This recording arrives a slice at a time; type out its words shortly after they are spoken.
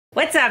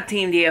What's up,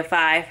 Team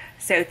DO5?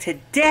 So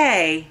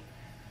today,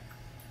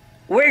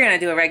 we're going to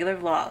do a regular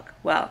vlog.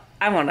 Well,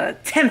 I want to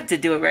attempt to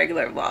do a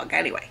regular vlog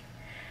anyway.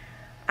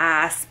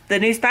 The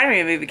new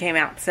Spider-Man movie came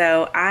out,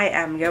 so I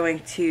am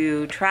going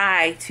to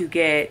try to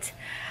get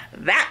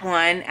that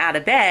one out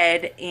of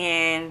bed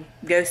and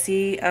go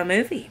see a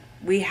movie.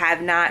 We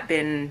have not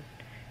been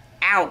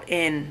out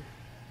in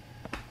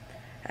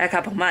a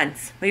couple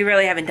months. We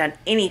really haven't done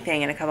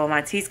anything in a couple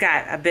months. He's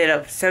got a bit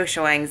of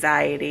social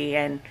anxiety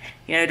and,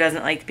 you know,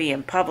 doesn't like to be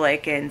in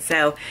public. And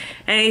so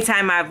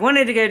anytime I've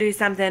wanted to go do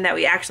something that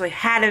we actually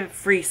had a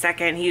free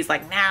second, he's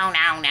like, no.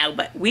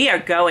 But we are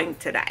going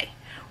today.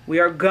 We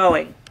are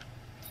going.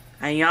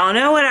 And y'all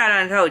know what I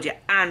done told you.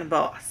 I'm the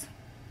boss.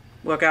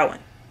 We're going.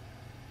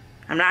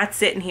 I'm not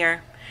sitting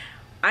here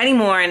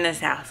anymore in this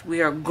house.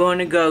 We are going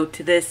to go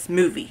to this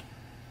movie.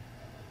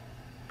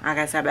 I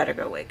guess I better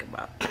go wake him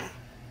up.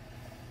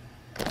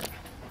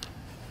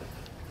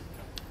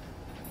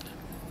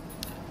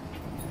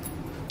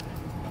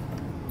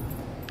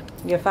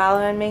 You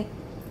following me?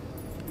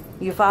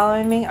 You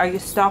following me? Are you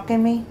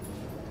stalking me?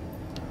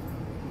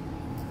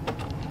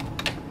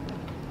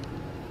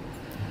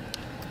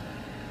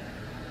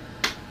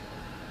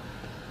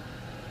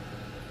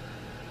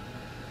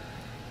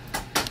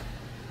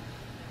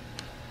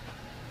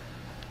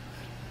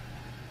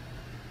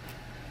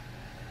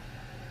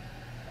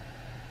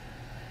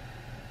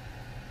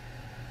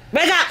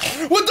 Wake up!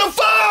 What the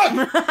fuck?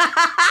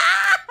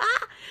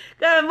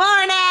 Good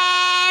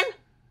morning!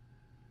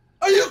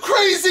 Are you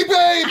crazy,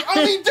 babe?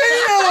 I mean, damn!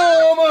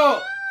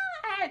 I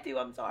had to,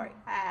 I'm sorry.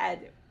 I had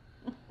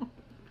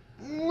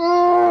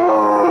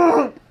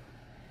to.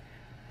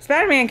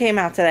 Spider-Man came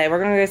out today. We're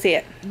gonna go see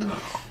it.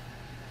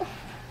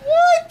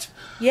 What?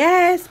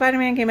 Yes,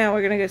 Spider-Man came out.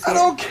 We're gonna go see it. I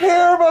don't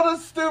care about a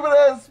stupid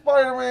ass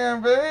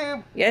Spider-Man,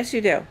 babe. Yes,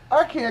 you do.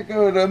 I can't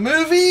go to the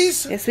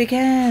movies. Yes, we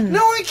can. No,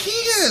 I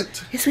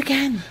can't. Yes, we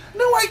can.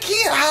 No, I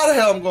can't. How the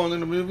hell I'm going to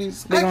the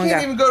movies? I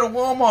can't even go to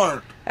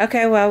Walmart.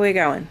 Okay, well, we're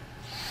going.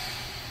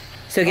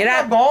 So get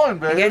up. I'm not going,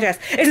 babe. Get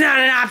dressed. It's not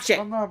an option.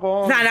 I'm not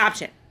going. It's not an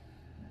option.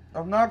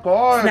 I'm not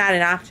going. It's not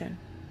an option.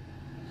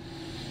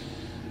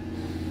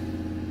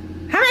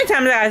 How many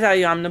times did I tell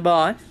you I'm the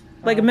boss?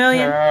 Like a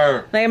million?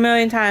 Care. Like a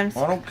million times.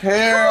 I don't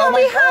care. Oh,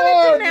 we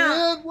haven't been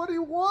out. Man. What do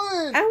you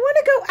want? I want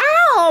to go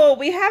out.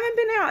 We haven't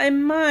been out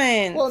in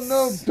months. Well,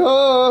 no,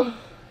 duh.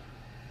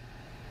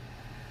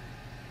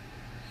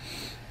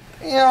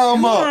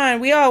 Come on,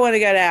 we all want to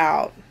get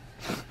out.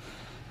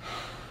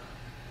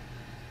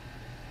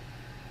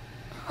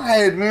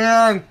 Hey,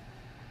 man.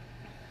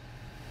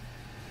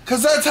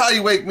 Because that's how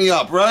you wake me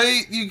up,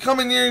 right? You come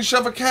in here and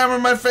shove a camera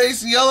in my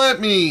face and yell at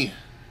me.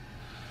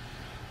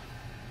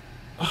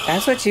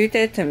 That's what you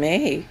did to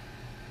me.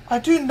 I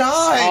do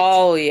not.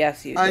 Oh,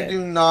 yes, you did. I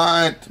do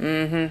not.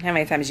 Mm-hmm. How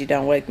many times you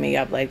don't wake me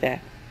up like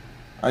that?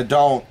 I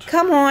don't.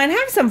 Come on,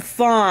 have some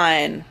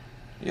fun.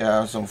 Yeah,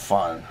 have some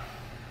fun.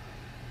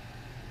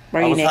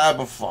 I was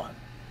having fun.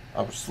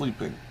 I was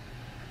sleeping.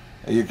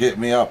 And you're getting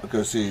me up to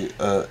go see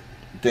a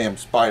damn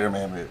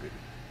Spider-Man movie.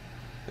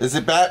 Is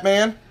it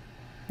Batman?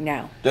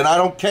 No. Then I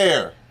don't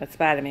care. That's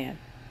Spider-Man.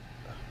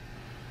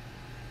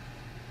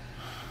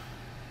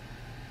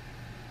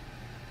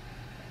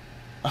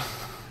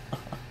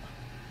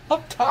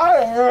 I'm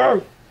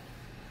tired.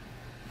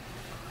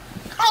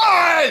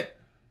 God!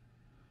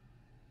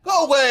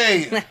 Go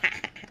away!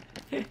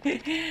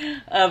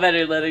 I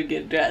better let him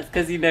get dressed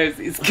because he knows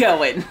he's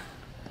going.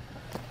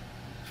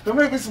 Go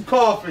make me some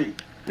coffee.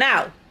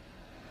 No.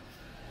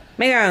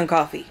 Make our own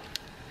coffee.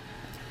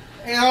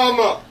 Hey,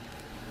 Alma.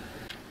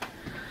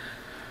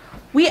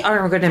 We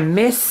are going to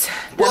miss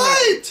the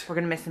What? We're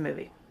going to miss the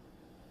movie.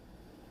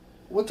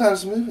 What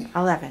time's the movie?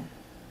 11.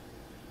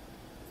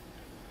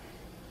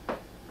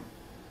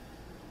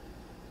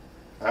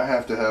 I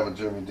have to have a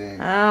Jimmy Dean.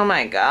 Oh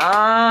my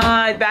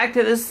God. Back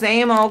to the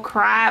same old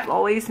crap.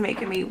 Always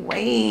making me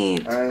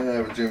wait. I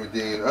have a Jimmy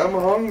Dean. I'm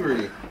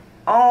hungry.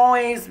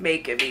 Always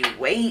making me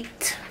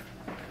wait.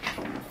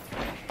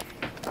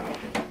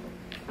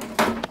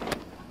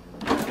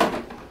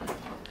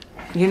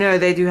 You know,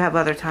 they do have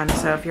other times,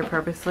 so if you're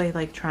purposely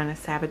like trying to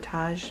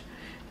sabotage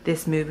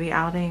this movie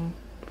outing,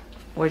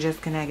 we're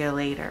just gonna go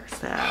later,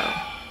 so.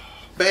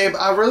 Babe,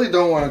 I really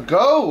don't want to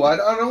go. I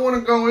don't want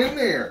to go in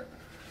there.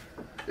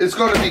 It's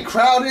going to be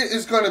crowded.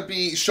 It's going to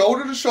be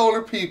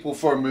shoulder-to-shoulder people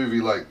for a movie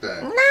like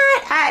that.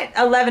 Not at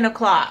 11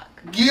 o'clock.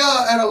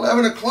 Yeah, at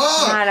 11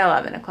 o'clock. Not at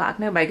 11 o'clock.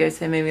 Nobody goes to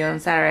the movie on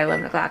Saturday at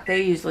 11 o'clock.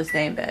 They usually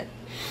stay in bed.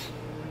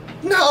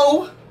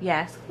 No.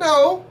 Yes.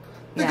 No.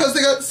 Because Yes.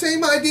 they got the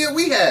same idea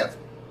we have.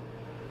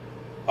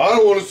 I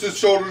don't want to sit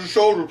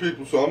shoulder-to-shoulder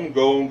people, so I'm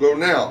going to go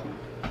now.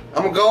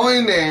 I'm going to go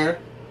in there.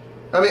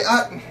 I mean,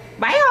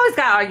 Why you always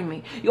gotta argue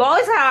me? You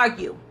always gotta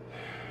argue.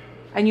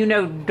 And you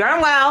know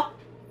darn well.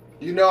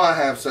 You know I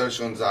have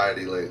social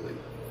anxiety lately.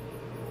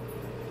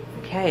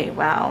 Okay,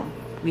 well,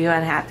 you're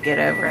gonna have to get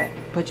over it.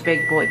 Put your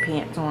big boy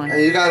pants on.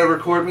 And you gotta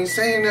record me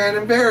saying that and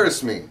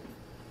embarrass me.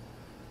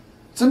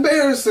 It's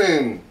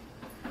embarrassing.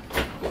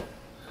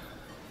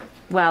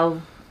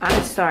 Well,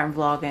 I'm starting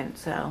vlogging,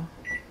 so.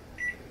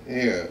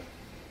 Yeah.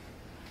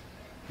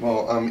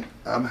 Well,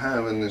 I'm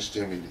having this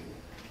Jimmy Dean.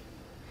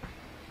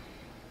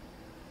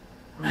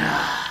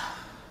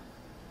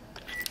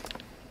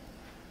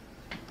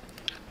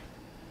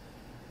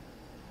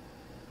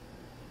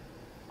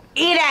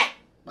 Eat it!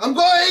 I'm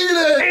going to eat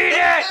it! Eat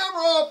Get it! the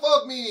camera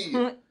off of me!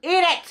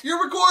 Eat it!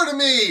 You're recording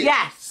me!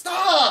 Yes!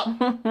 Stop!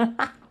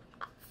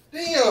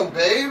 Damn,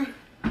 babe.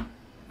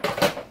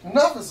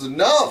 Enough is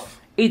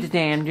enough! Eat the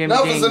damn Jimmy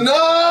Enough Dean. is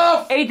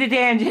enough! Eat the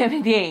damn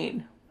Jimmy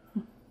Dean.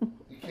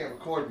 You can't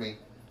record me.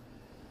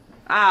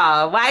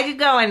 Oh, why'd you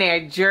go in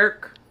there,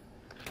 jerk?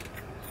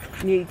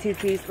 You need 2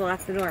 keys to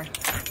lock the door.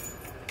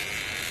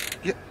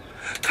 Yeah.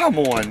 Come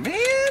on, man!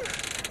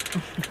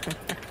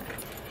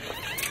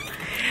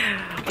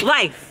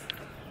 Life.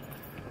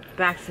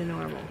 Back to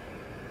normal.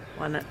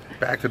 Wasn't it?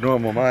 Back to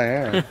normal, my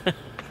ass.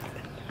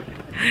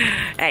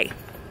 Hey,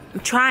 I'm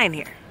trying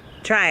here.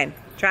 Trying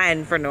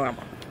for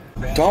normal.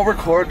 Don't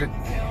record it.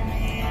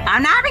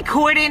 I'm not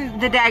recording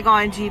the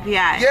daggone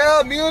GPS.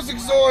 Yeah,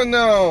 music's on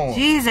though.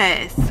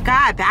 Jesus.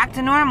 God, back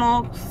to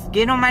normal.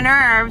 Get on my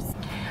nerves.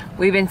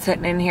 We've been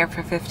sitting in here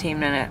for 15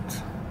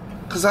 minutes.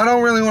 Cause I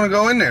don't really want to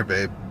go in there,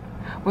 babe.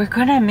 We're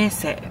gonna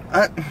miss it.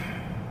 And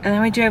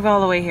then we drove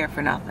all the way here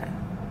for nothing.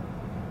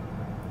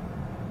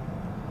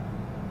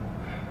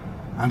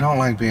 I don't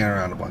like being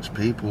around a bunch of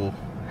people.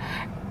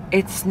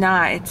 It's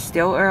not. It's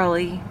still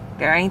early.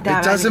 There ain't that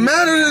many. It doesn't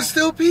matter. There's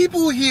still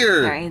people There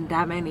here. ain't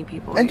that many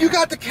people And here. you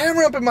got the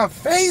camera up in my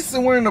face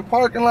and we're in the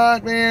parking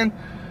lot, man.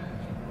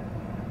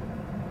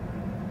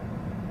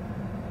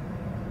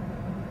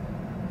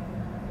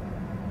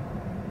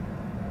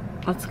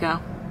 Let's go.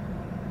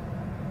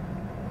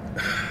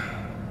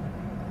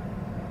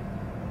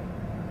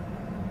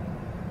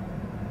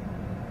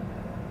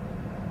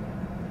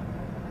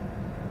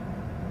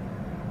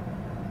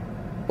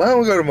 Why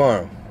don't we go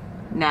tomorrow?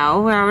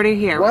 No, we're already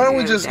here. Why don't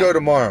we just go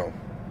tomorrow?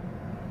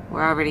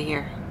 We're already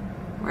here.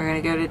 We're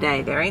gonna go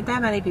today. There ain't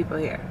that many people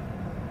here.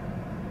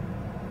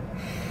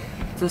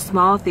 It's a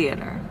small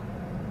theater.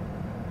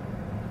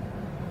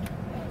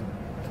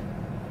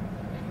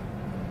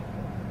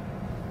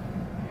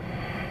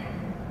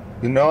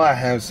 You know I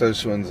have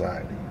social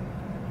anxiety.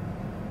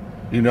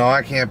 You know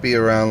I can't be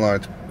around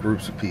large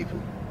groups of people.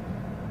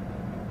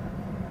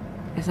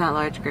 It's not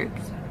large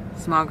groups.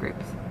 Small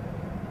groups.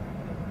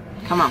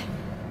 Come on.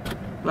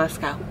 Let's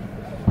go.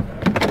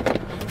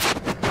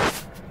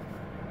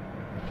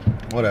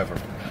 Whatever.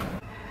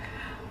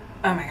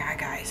 Oh my God,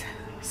 guys.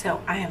 So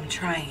I am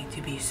trying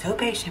to be so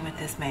patient with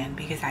this man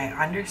because I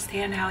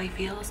understand how he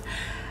feels,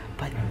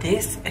 but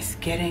this is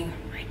getting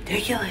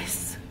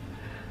ridiculous.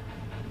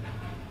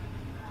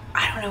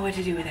 I don't know what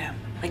to do with him.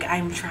 Like,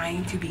 I'm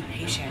trying to be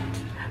patient,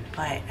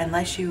 but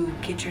unless you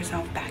get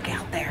yourself back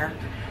out there,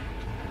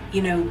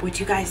 you know, what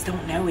you guys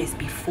don't know is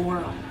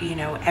before, you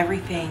know,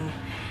 everything,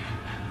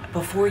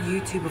 before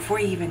YouTube, before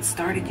he even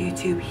started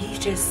YouTube,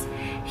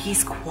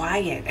 he's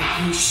quiet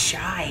and he's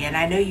shy. And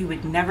I know you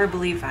would never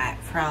believe that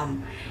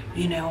from,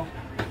 you know,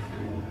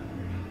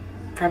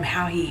 from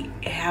how he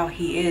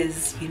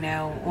is, you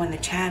know, on the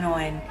channel,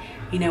 and,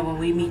 you know, when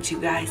we meet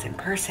you guys in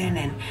person,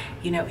 and,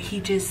 you know,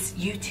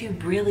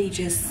 YouTube really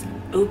just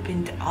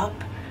opened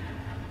up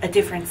a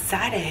different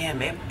side of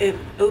him. It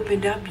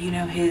opened up, you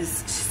know, his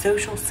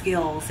social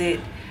skills. It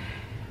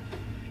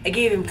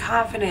gave him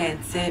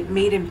confidence. It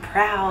made him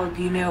proud.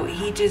 You know,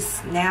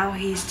 now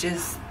he's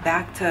just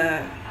back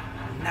to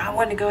not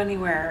wanting to go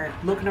anywhere,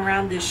 looking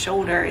around his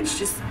shoulder. It's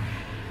just,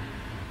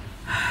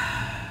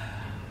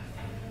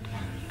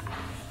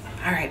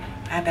 all right,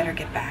 I better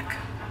get back.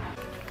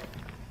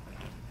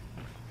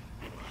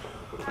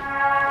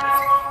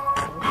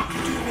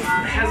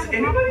 Has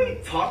anybody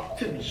talked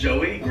to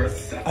Joey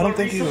Graceffa? I don't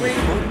think he's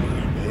recording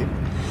me, babe.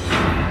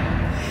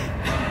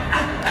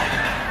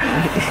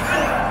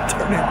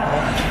 Turn it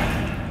on.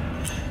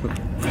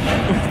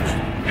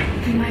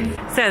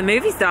 So the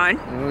movie's done.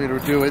 We will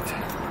do it.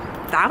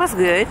 That was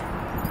good.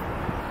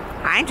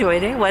 I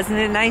enjoyed it. Wasn't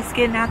it nice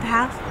getting out the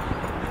house?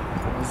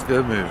 It was a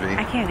good movie.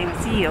 I can't even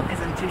see you because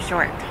I'm too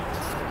short.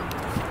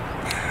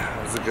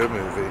 It was a good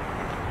movie.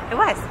 It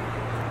was.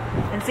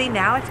 And see,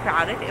 now it's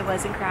crowded. It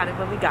wasn't crowded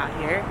when we got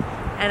here.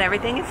 And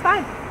everything is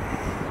fine.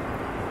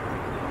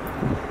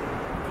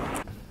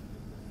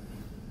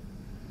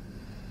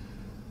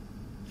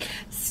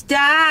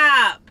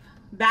 Stop!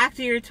 Back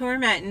to your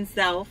tormenting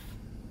self.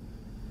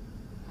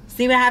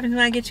 See what happens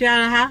when I get you out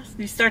of the house?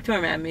 You start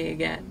tormenting me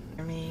again.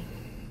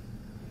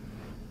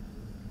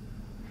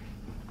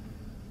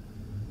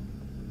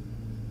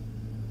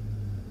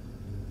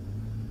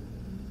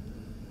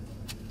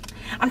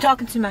 I'm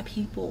talking to my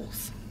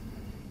peoples.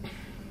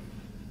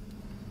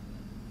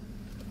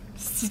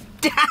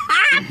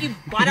 Stop, you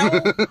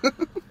butthole!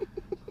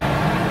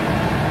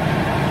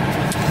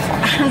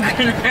 I'm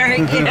gonna hurt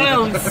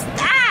you.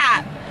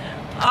 Stop!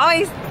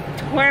 Always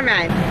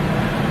torment.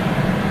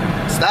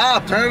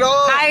 Stop! Turn it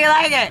off! How you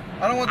like it?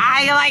 I don't want.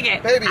 How you like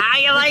it? Baby, how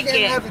you like can't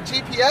it? have the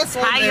GPS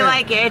on How there. you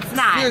like it? It's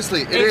not.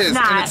 Seriously, it's is.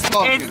 Not. And it's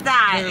talking. It's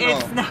not. Turn it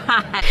It's off.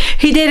 not.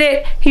 He did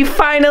it. He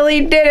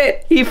finally did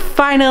it. He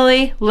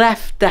finally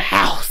left the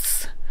house.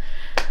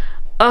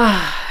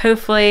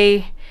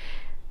 hopefully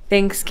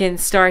things can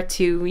start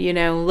to, you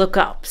know, look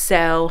up.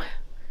 So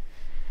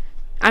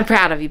I'm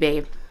proud of you,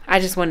 babe. I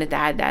just wanted to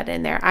add that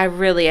in there. I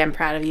really am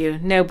proud of you.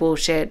 No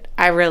bullshit.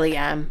 I really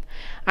am.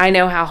 I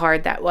know how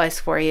hard that was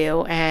for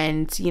you.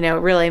 And, you know,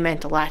 it really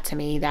meant a lot to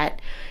me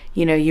that,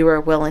 you know, you were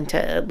willing to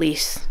at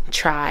least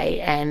try.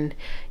 And,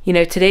 you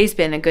know, today's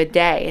been a good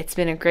day. It's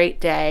been a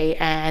great day.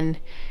 And,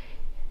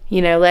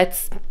 you know,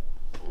 let's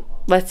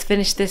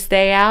finish this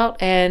day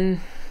out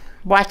and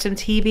watch some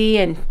TV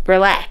and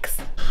relax.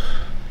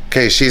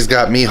 Okay, she's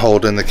got me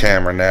holding the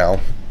camera now.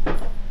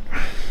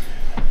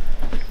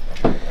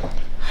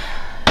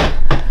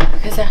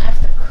 Because I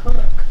have to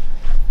cook.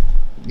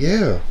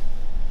 Yeah.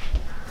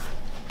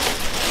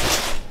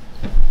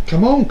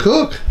 Come on,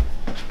 cook.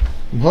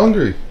 I'm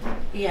hungry.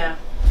 Yeah.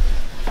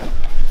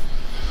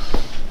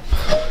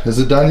 Is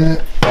it done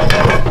yet?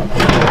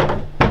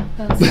 We'll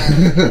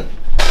get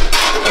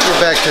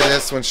back to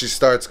this when she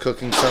starts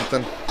cooking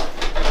something.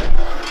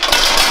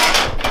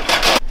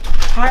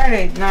 Hard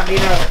to not be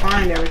able to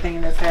find everything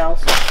in this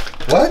house.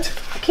 What?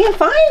 I can't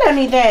find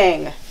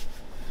anything.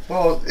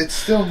 Well, it's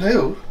still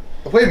new.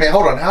 Wait a minute,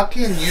 hold on. How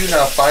can you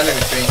not find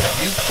anything?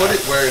 You put it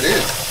where it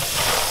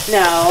is.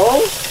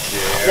 No.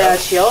 Yeah.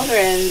 The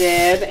children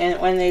did,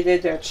 and when they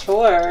did their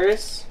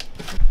chores.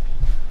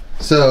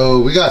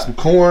 So we got some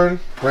corn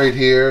right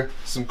here,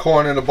 some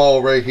corn in a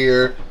bowl right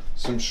here,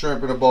 some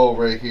shrimp in a bowl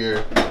right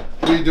here.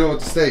 What are you doing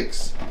with the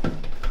steaks?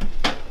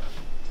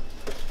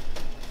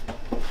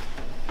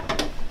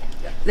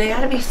 They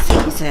gotta be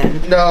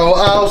seasoned. No,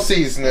 I'll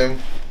season them.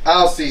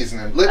 I'll season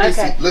them. Let me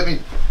Okay.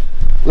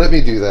 let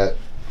me do that.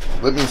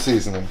 Let me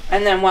season them.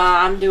 And then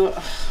while I'm doing,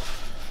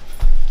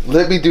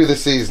 Let me do the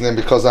seasoning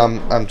because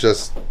I'm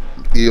just,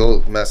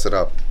 you'll mess it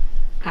up.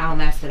 I'll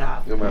mess it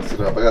up. You'll mess it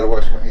up. I gotta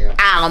wash my hands.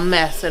 I'll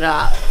mess it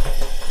up.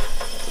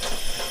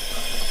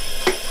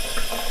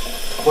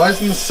 Why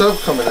isn't the soap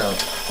coming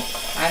out?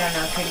 I don't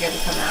know. Couldn't get it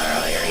to come out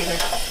earlier either.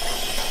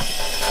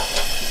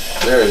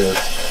 There it is.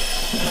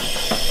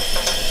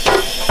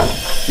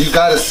 You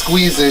gotta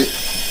squeeze it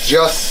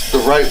just the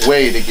right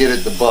way to get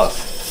it to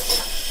bust.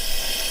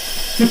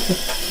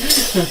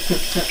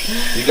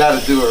 You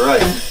gotta do it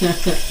right.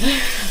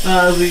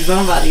 Oh, see,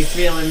 somebody's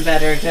feeling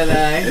better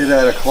today. It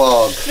had a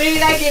clog. See,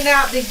 that getting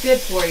out is good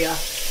for you.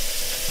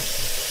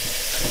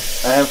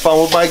 I had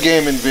fun with my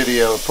gaming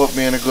video. It put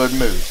me in a good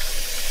mood.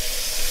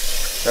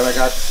 And I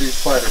got to see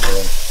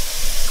Spider-Man.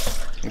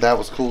 That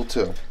was cool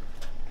too.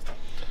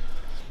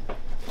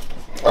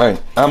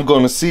 Alright, I'm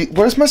gonna see.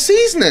 Where's my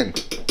seasoning?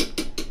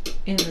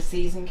 In the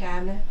season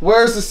cabinet.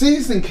 Where's the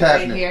seasoning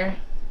cabinet? Right here.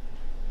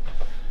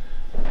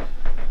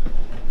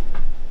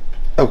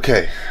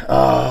 Okay.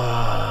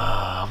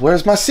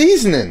 Where's my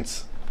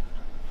seasonings?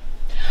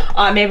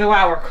 Maybe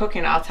while we're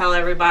cooking, I'll tell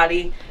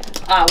everybody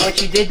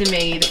what you did to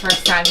me the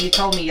first time you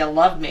told me you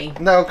loved me.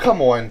 No,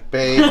 come on,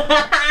 babe.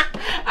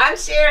 I'm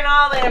sharing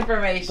all the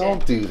information.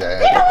 Don't do that.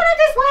 They don't want to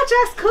just watch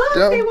us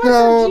cook. They want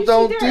some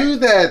Don't juicy do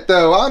dirt. that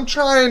though. I'm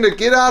trying to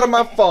get out of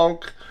my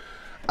funk.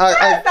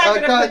 That's not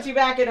going to put you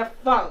back in a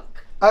funk.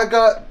 I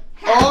got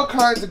all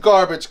kinds of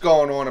garbage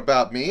going on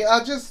about me.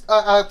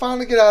 I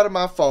finally get out of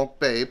my funk,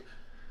 babe.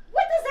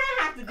 What does that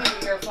have to do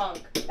with your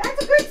funk?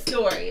 That's a good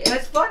story, and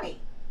it's funny.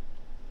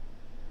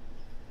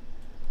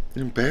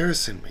 You're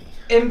embarrassing me.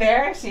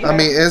 Embarrassing. I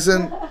mean,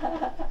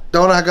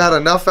 don't I got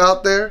enough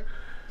out there?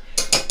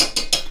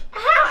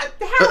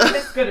 How is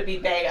this going to be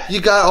bad? You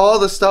got all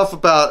the stuff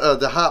about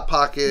the Hot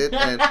Pocket,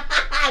 and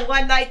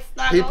One night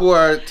snuggle. people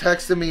are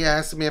texting me,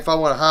 asking me if I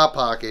want a Hot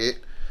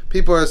Pocket.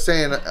 People are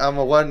saying I'm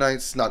a one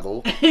night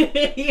snuggle.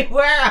 You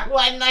were a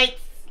one night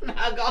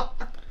snuggle.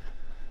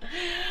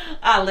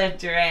 I'll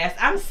lift your ass.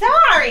 I'm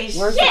sorry.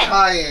 Where's Shit. the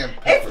cayenne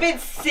pepper? It's been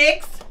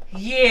 6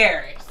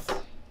 years.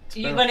 Are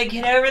you going to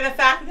get over the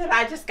fact that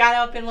I just got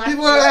up and left?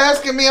 People are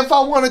asking me if I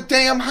want a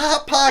damn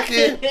Hot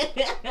Pocket.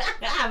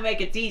 I'll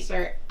make a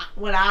t-shirt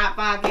with a Hot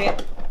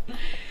Pocket.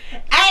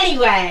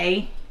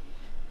 Anyway.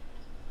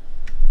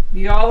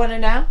 You all want to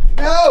know?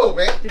 No,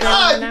 man. Did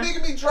God, anyone you're know?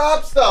 making me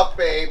drop stuff,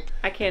 babe.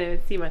 I can't even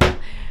see myself.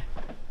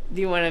 Do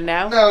you want to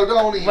know? No,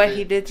 don't even. What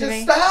he did to Just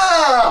me?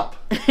 stop.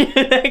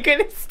 I'm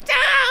going to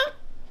stop.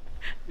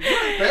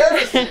 You're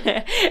embarrassing.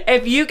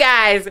 If you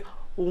guys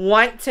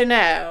want to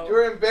know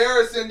You're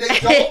embarrassing. They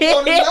don't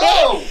want to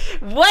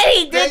know. what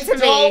he did They to me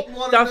don't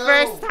wanna the know.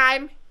 first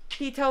time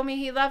he told me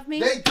he loved me,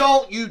 You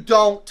don't you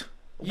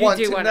want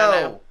do to want know.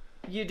 to know.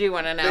 You do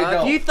want to They know. If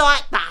don't. you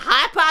thought the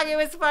Hot Pocket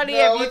was funny,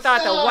 No, if you it's thought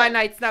the not. one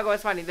night snuggle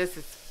was funny, this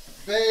is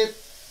Babe,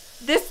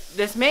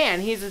 this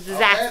man. He's a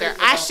disaster. edit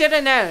I out. should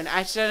have known.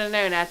 I should have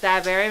known at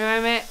that very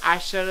moment. I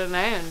should have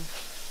known.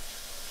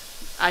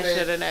 I Babe.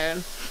 should have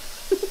known.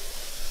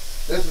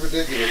 that's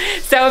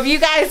ridiculous. So if you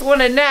guys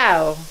want to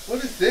know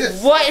What is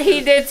this? what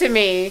he did to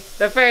me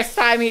the first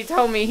time he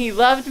told me he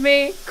loved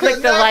me, click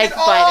the Knock like it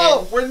button.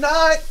 off. We're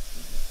not.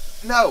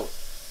 No.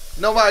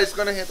 Nobody's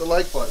going to hit the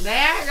like button. They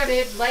are gonna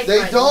hit the like They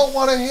button. don't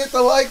want to hit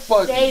the like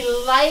button. They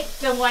like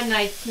the one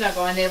night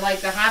snuggle and they like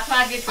the Hot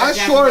Pockets. I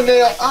sure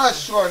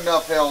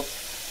enough helped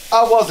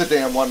I was a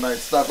damn one night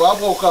snuggle.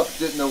 I woke up and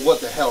didn't know what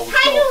the hell was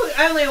going on.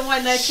 I know only a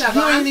one night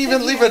snuggle. You didn't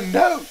even leave a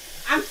note.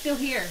 I'm still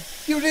here.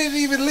 You didn't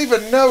even leave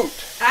a note.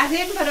 I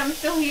didn't, but I'm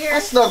still here. I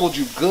snuggled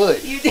you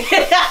good. You did.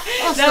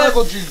 I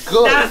snuggled you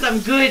good. That was some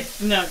good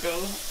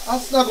snuggle. I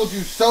snuggled you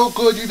so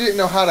good you didn't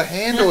know how to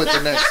handle it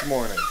the next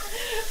morning.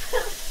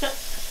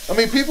 I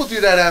mean, people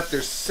do that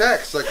after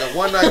sex, like a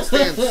one night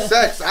stand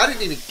sex. I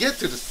didn't even get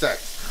to the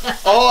sex.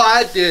 All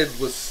I did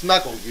was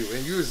snuggle you,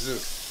 and you was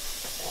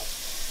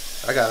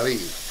just, I gotta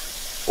leave.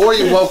 Or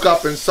you woke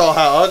up and saw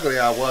how ugly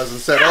I was and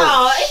said, No,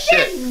 oh, I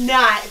shit. did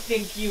not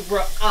think you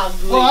were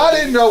ugly. Well, I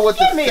didn't know what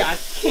to Give me think. a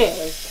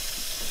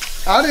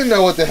kiss. I didn't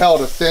know what the hell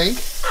to think.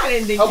 I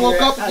didn't think I you were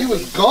woke up and ugly. you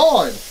was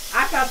gone.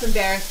 I felt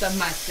embarrassed of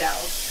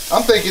myself.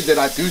 I'm thinking, did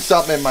I do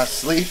something in my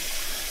sleep?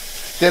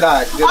 Did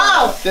I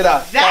fart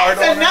That's on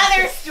her?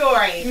 another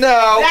story.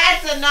 No.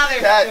 That's another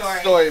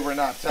That story we're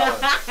not telling.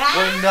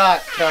 We're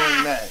not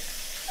telling that.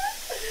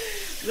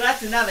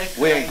 That's another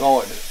story. We ain't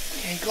going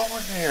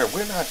there.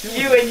 We're not doing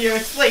You that. in your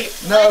sleep.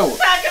 No. Let's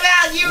talk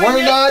about you in We're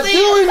your not sleep.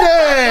 doing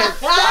that.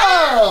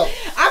 Stop.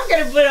 I'm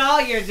going to put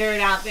all your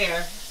dirt out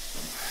there.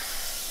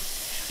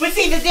 But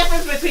see, the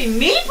difference between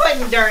me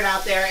putting dirt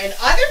out there and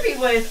other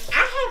people is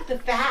I have the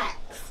facts.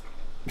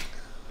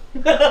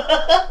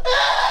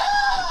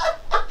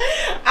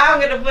 I'm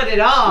going to put it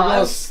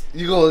on.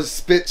 You gonna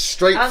spit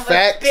straight I'm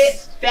facts? going to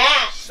spit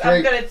facts.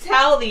 I'm Straight- going to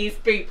tell these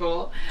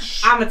people.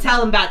 I'm going to tell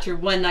them about your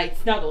one night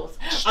snuggles.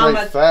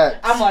 Straight facts.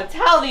 I'm going to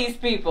tell these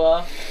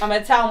people. I'm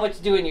going to tell them what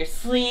you do in your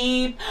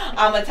sleep.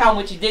 I'm going to tell them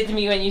what you did to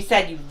me when you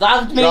said you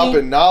loved me.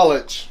 Dropping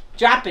knowledge.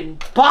 Dropping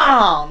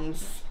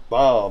bombs.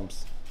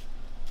 Bombs.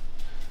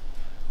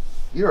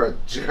 You're a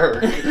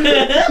jerk.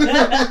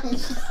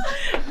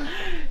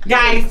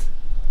 Guys,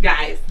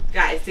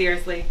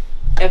 seriously.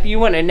 If you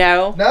want to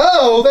know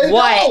No, they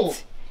what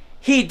don't.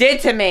 he did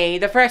to me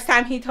the first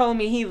time he told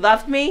me he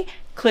loved me,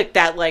 click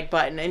that like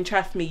button and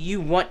trust me,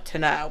 you want to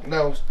know.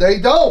 No, they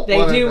don't.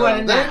 They do want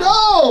to know. They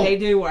don't. They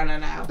do want to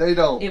know. They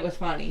don't. It was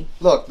funny.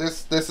 Look,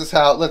 this is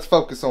how. Let's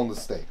focus on the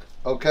steak,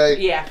 okay?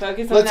 Yeah,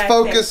 focus on Let's that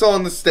focus steak.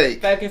 on the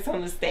steak. Focus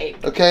on the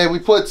steak. Okay, we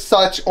put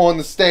such on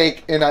the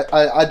steak, and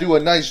I do a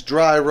nice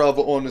dry rub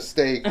on the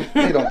steak.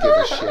 They don't give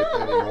a shit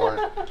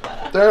anymore.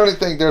 The only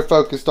thing they're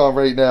focused on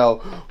right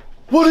now,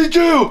 what'd he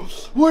do?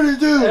 What'd he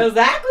do?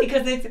 Exactly,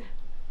 because it's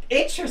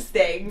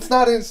interesting. It's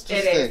not interesting.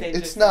 It is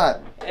interesting. It's not.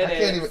 It I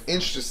can't is. even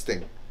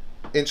interesting.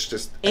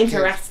 Interesting.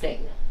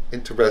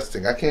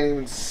 Interesting. I can't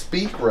even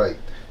speak right.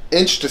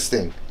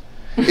 Interesting.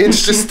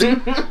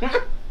 Interesting.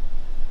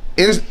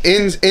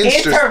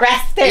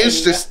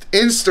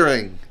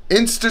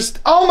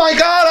 Interesting. Oh my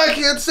God! I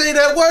can't say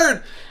that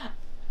word.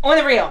 On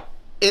the real.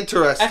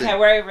 Interesting. Okay,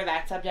 we're over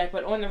that subject,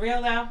 but on the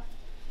real though,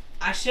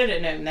 I should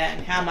have known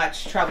then how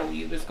much trouble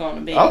you was going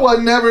to be. I was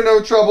never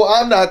no trouble.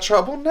 I'm not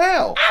trouble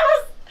now.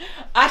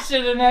 I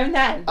should have known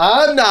then.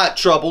 I'm not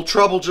trouble.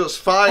 Trouble just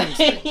finds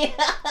me.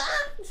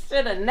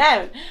 Should have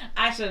known.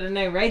 I should have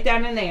known right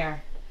down in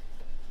there.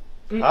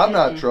 I'm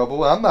not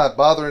trouble. I'm not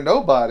bothering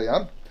nobody.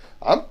 I'm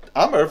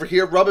over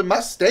here rubbing my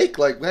steak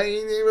like they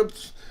ain't even.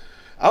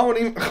 I don't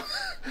even.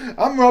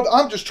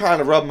 I'm just trying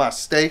to rub my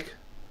steak.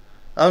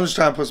 I'm just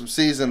trying to put some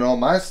seasoning on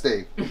my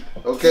steak.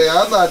 Okay,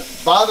 I'm not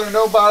bothering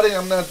nobody.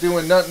 I'm not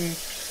doing nothing.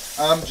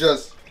 I'm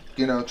just,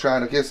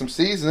 trying to get some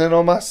seasoning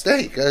on my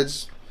steak.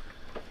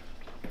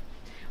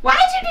 Why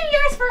did you do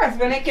yours first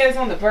when it goes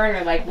on the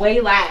burner like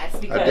way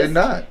last? Because I did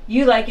not.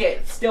 You like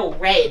it still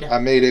red. I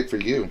made it for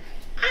you.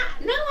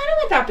 No, I don't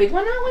want that big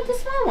one. I want the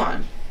small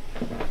one.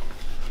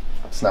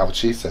 That's not what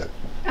she said.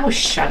 Oh,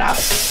 shut up.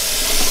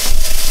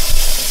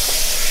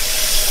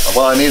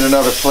 Well, I need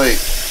another plate.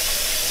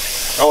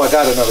 Oh, I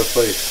got another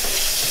plate.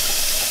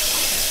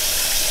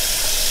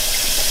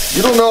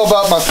 You don't know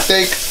about my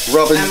steak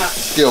rubbing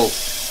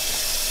skills.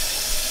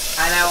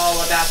 I know all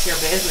about your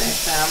business,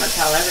 so I'm gonna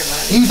tell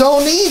everybody. You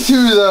don't need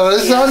to though.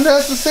 It's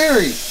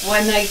unnecessary.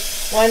 One night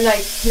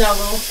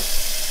snuggle.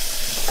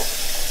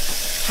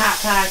 Hot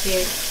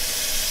Pocket.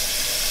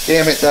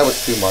 Damn it, that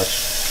was too much.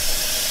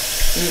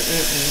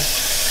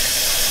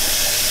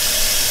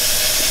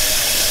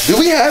 Do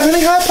we have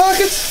any Hot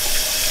Pockets?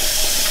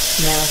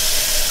 No.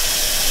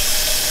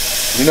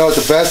 You know what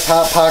the best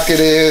Hot Pocket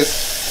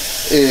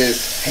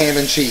is ham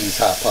and cheese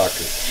Hot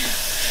Pocket.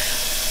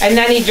 And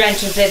then he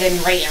drenches it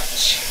in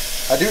ranch.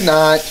 I do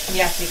not.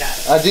 Yes, he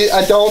does.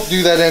 I don't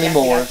do that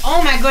anymore. Yes, he does.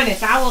 Oh my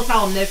goodness, I will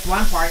tell him this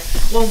one part.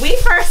 When we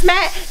first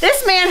met,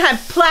 this man had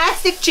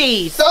plastic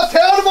cheese. Stop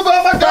telling him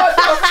about my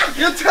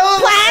goddamn. You're telling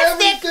him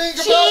Plastic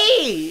everything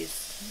cheese.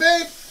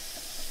 Babe,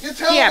 you're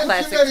telling Yeah, them too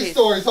plastic many cheese.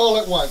 stories all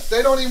at once.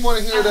 They don't even want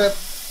to hear that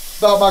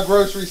about my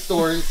grocery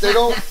stories. They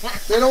don't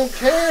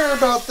care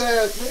about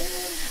that, man.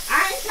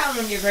 I ain't telling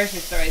them your grocery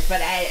stories,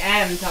 but I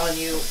am telling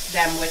you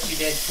them what you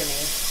did to me.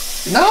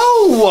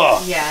 No!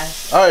 Yeah.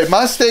 Alright,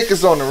 my steak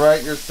is on the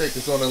right, your steak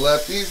is on the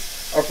left. These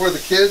are for the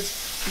kids.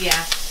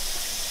 Yeah.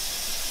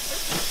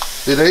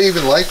 Did they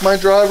even like my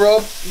dry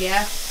rub?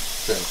 Yeah.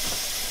 Okay.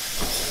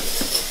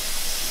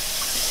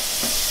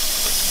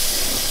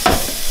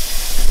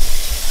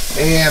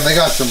 Damn, they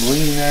got some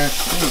lean there.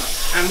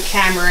 I'm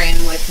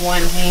cameraing with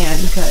one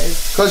hand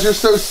because, Because you're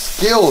so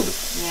skilled.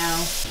 you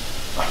know.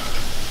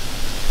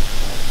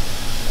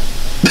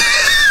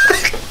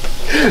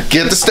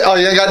 Get the oh,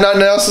 you ain't got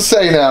nothing else to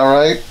say now,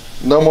 right?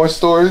 No more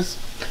stories?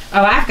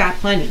 Oh, I've got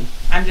plenty.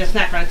 I'm just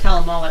not going to tell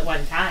them all at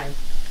one time.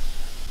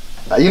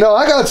 You know,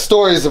 I got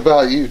stories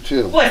about you,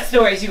 too. What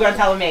stories you going to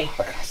tell me?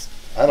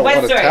 I don't What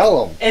want to stories?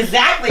 tell them.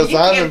 Exactly. Because You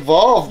I'm can't-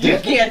 involved. You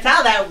can't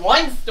tell that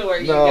one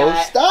story you No,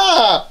 got.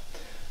 stop.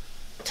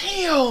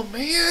 Damn,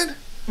 man.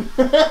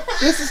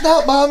 This is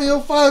not Mommy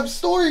 05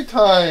 story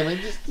time.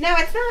 It just, No,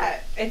 it's not.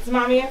 It's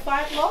Mommy and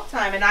 5 vlog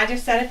time, and I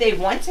just said if they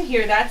want to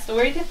hear that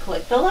story, to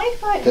click the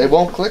like button. they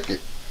won't click it.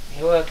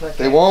 They will click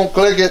They it. won't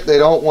click it. They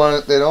don't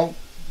want it. They don't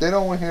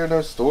want to hear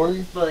no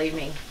story. Believe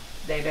me,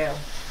 they do. I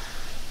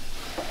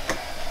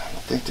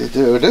think they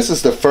do. This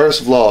is the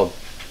first vlog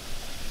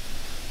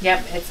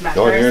Yep, it's my on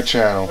your first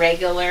channel.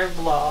 regular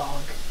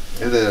vlog.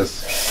 It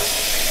is.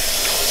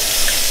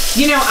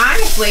 You know,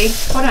 honestly,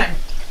 hold on.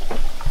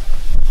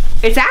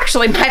 It's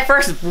actually my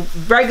first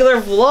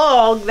regular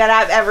vlog that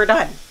I've ever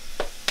done.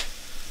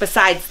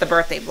 Besides the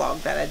birthday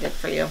vlog that I did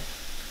for you.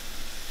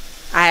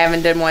 I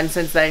haven't done one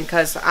since then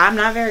because I'm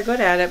not very good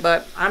at it,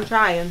 but I'm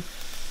trying.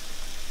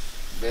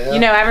 Yeah. You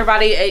know,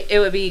 everybody, it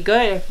would be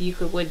good if you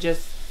would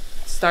just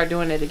start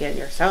doing it again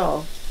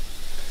yourself.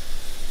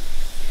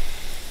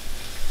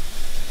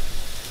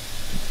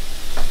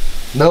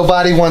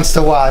 Nobody wants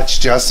to watch,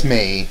 just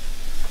me.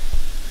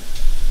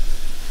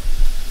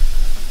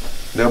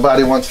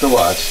 Nobody wants to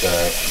watch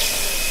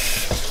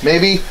that.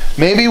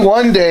 Maybe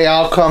one day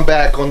I'll come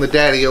back on the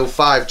Daddy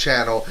 05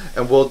 channel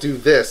and we'll do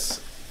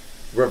this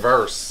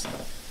reverse.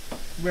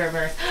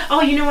 Reverse.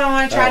 Oh, you know what I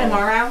want to try Oh.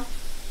 tomorrow?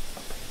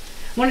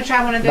 Want to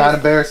try one of those? Not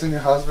embarrassing your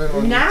husband?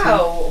 on YouTube?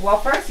 No. Well,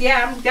 first,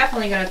 yeah, I'm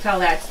definitely going to tell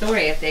that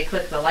story if they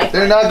click the like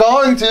They're button. not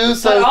going to, But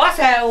so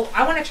also,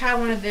 I want to try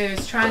one of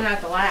those try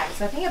not to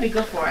laugh. I think it'd be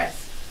good for us.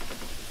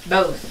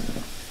 Both.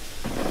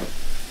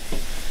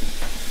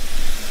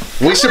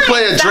 we should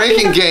play a Stop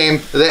drinking being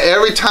game that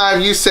every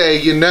time you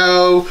say you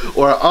know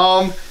or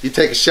you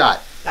take a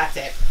shot. That's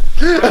it.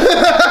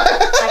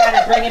 I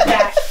gotta bring it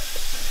back.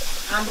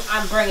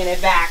 I'm bringing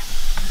it back.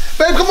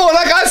 Babe, come on,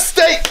 I got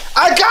steak!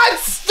 I got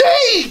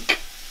steak!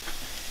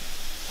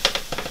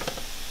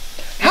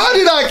 How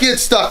did I get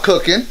stuck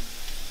cooking?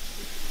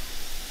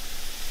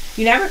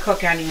 You never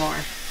cook anymore.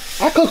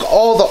 I cook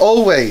all the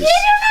always. You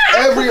do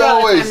not. Every I cook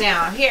all the always. time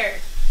now. Here.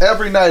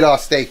 Every night I'll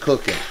stay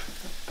cooking.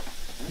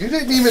 You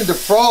didn't even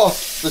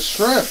defrost the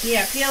shrimp.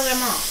 Yeah, peel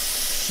them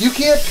off. You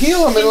can't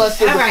peel them unless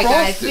they're All right,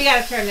 guys,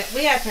 defrosted.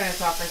 we gotta turn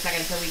this off for a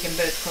second so we can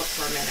both cook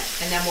for a minute,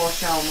 and then we'll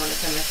show them when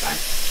it's almost done.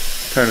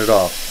 Turn it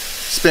off.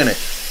 Spin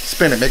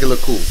it, make it look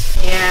cool.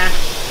 Yeah.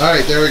 All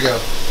right, there we go.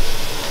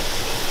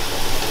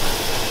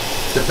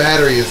 The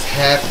battery is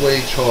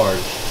halfway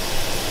charged.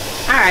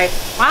 All right.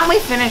 Why don't we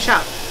finish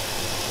up?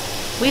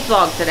 We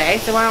vlogged today,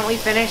 so why don't we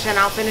finish and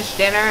I'll finish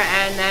dinner,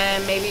 and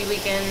then maybe we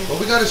can.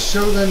 But we gotta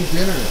show them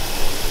dinner.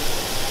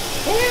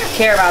 Yeah, I don't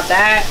care about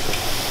that.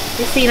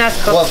 You've seen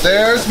us cook. Well,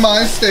 there's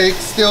my steak,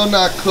 still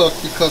not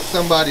cooked because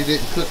somebody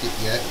didn't cook it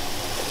yet.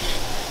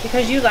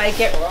 Because you like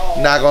it raw.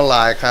 Not gonna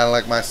lie, I kind of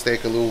like my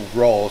steak a little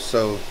raw,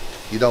 so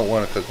you don't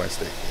want to cook my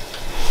steak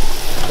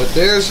yet. But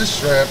there's the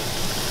shrimp.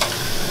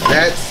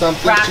 That's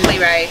something. Broccoli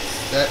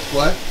rice. That's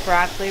what?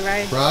 Broccoli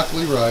rice.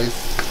 Broccoli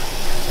rice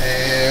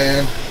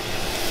and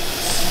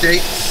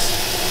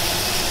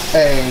steaks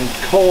and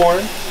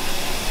corn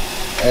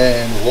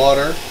and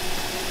water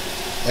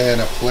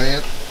and a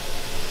plant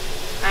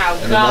Oh,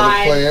 and another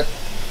God. plant.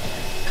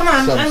 Come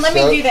on, Some let me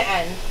soap. do the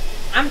end.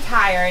 I'm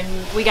tired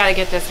and we gotta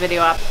get this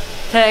video up.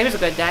 Today was a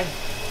good day.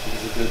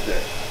 It was a good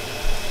day.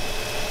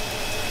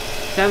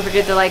 Don't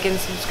forget to like and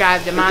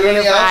subscribe to We're Mommy doing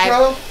the 05,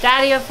 outro?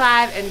 Daddy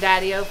 05, and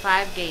Daddy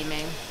 05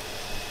 Gaming.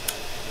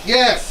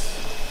 Yes.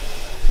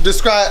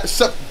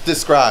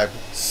 Subscribe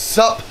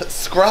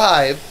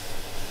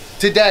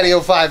to Daddy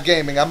 05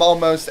 Gaming. I'm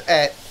almost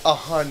at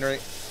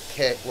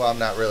 100K. Well, I'm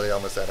not really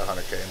almost at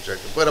 100K. I'm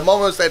joking, but I'm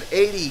almost at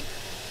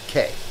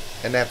 80K,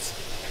 and that's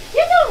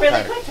You're doing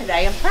really Kinda. good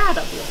today. I'm proud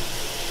of you.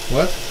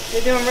 what.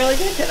 You're doing really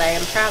good today.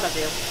 I'm proud of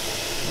you.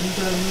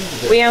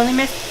 We only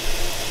missed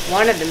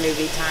one of the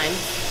movie times.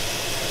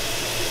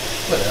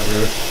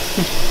 Whatever.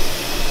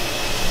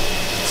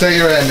 Say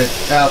your end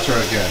outro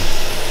again.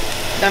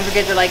 Don't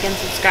forget to like and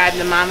subscribe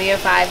to Mommy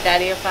 05,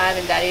 Daddy 05,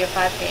 and Daddy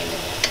 05 Gaming.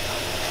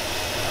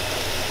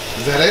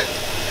 Is that it?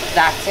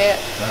 That's it.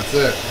 That's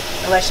it.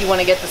 Unless you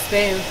want to get the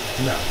spoon.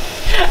 No.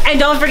 And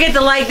don't forget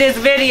to like this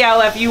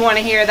video if you want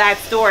to hear that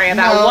story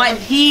about No. what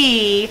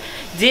he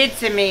did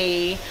to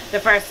me the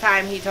first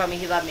time he told me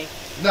he loved me.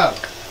 No.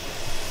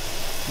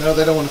 No,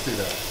 they don't want to see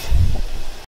that.